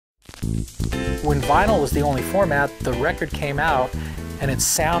When vinyl was the only format, the record came out and it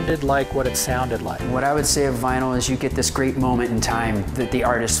sounded like what it sounded like. What I would say of vinyl is you get this great moment in time that the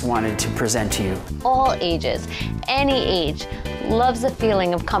artist wanted to present to you. All ages, any age, loves the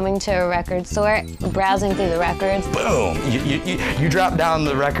feeling of coming to a record store, browsing through the records. Boom! You drop down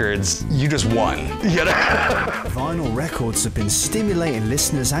the records, you just won. You know? Vinyl records have been stimulating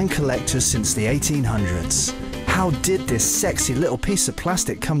listeners and collectors since the 1800s. How did this sexy little piece of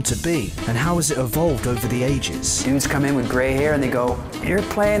plastic come to be, and how has it evolved over the ages? Dudes come in with gray hair and they go, "You're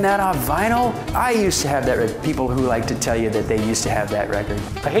playing that on vinyl?" I used to have that record. People who like to tell you that they used to have that record.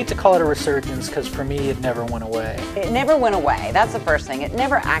 I hate to call it a resurgence because for me it never went away. It never went away. That's the first thing. It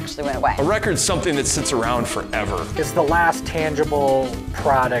never actually went away. A record's something that sits around forever. It's the last tangible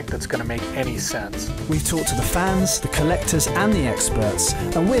product that's going to make any sense. We've talked to the fans, the collectors and the experts,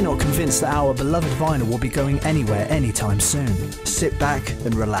 and we're not convinced that our beloved vinyl will be going anywhere anytime soon. Sit back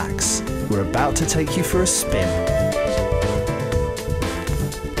and relax. We're about to take you for a spin.